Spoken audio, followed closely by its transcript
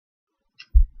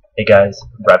Hey guys,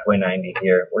 Rapway90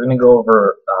 here. We're going to go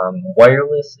over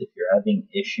wireless if you're having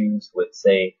issues with,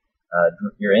 say,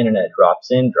 your internet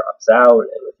drops in, drops out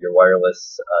with your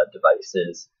wireless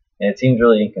devices, and it seems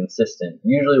really inconsistent.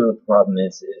 Usually what the problem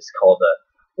is called a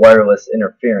wireless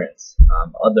interference.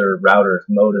 Other routers,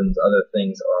 modems, other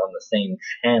things are on the same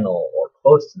channel or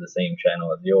close to the same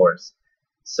channel as yours.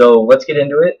 So let's get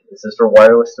into it. This is for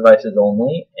wireless devices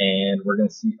only, and I'm going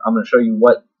to show you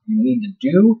what you need to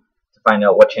do find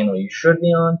out what channel you should be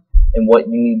on and what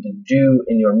you need to do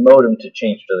in your modem to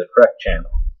change to the correct channel.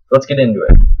 So let's get into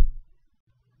it.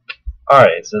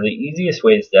 Alright, so the easiest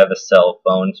way is to have a cell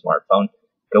phone, smartphone,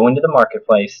 go into the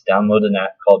marketplace, download an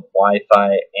app called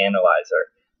Wi-Fi Analyzer.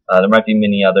 There might be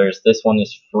many others. This one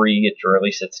is free, or at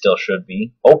least it still should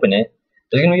be. Open it.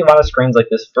 There's going to be a lot of screens like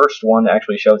this. First one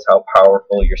actually shows how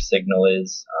powerful your signal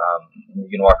is. You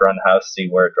can walk around the house, see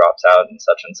where it drops out and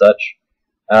such and such.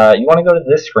 You want to go to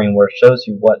this screen where it shows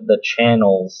you what the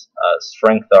channel's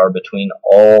strength are between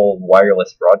all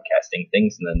wireless broadcasting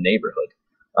things in the neighborhood.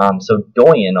 So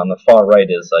Doyen on the far right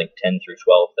is like 10 through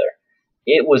 12 there.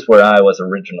 It was where I was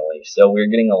originally, so we were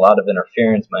getting a lot of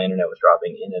interference. My internet was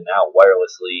dropping in and out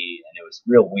wirelessly, and it was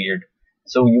real weird.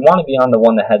 So you want to be on the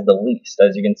one that has the least.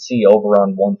 As you can see, over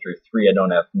on 1 through 3, I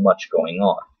don't have much going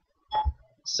on.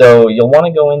 So you'll want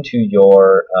to go into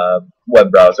your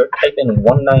web browser, type in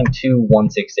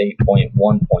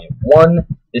 192.168.1.1.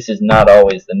 This is not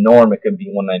always the norm. It could be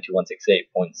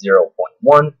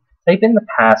 192.168.0.1. Type in the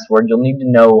password. You'll need to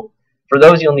know, for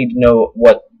those you'll need to know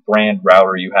what brand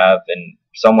router you have, and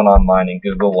someone online in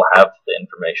Google will have the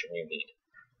information you need.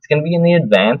 It's going to be in the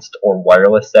advanced or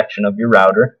wireless section of your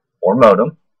router or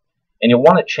modem, and you'll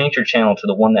want to change your channel to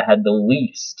the one that had the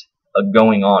least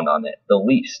going on it, the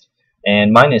least.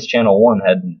 And mine is channel 1,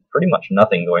 had pretty much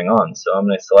nothing going on, so I'm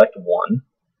going to select 1.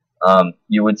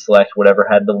 You would select whatever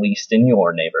had the least in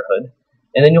your neighborhood,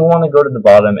 and then you'll want to go to the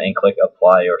bottom and click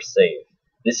apply or save.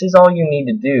 This is all you need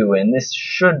to do, and this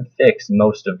should fix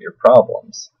most of your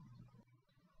problems.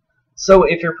 So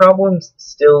if your problems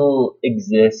still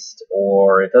exist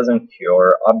or it doesn't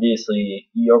cure, obviously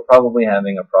you're probably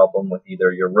having a problem with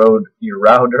either your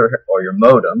router or your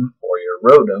modem, or your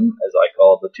RODEM, as I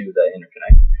call the two that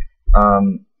interconnect.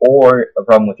 Or a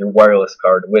problem with your wireless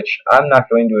card, which I'm not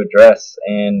going to address,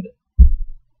 and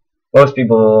most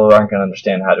people aren't going to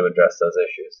understand how to address those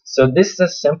issues. So this is a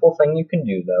simple thing you can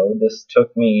do, though. This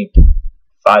took me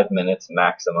 5 minutes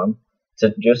maximum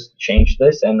to just change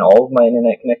this, and all of my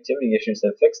internet connectivity issues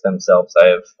have fixed themselves. I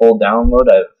have full download,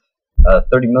 I have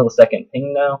 30 millisecond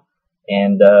ping now,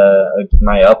 and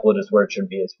my upload is where it should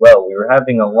be as well. We were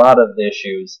having a lot of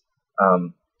issues.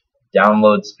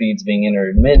 Download speeds being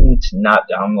intermittent, not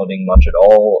downloading much at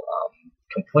all,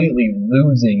 completely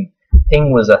losing.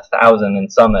 Ping was 1,000 and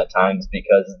some at times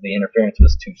because the interference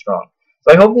was too strong.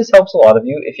 So I hope this helps a lot of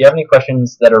you. If you have any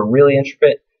questions that are really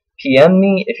intricate, PM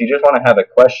me. If you just want to have a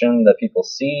question that people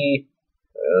see,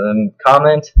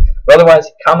 comment. But otherwise,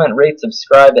 comment, rate,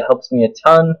 subscribe. It helps me a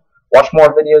ton. Watch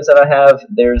more videos that I have.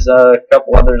 There's a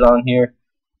couple others on here,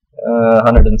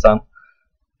 100 and some.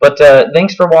 But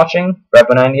thanks for watching.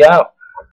 Rapway90 out.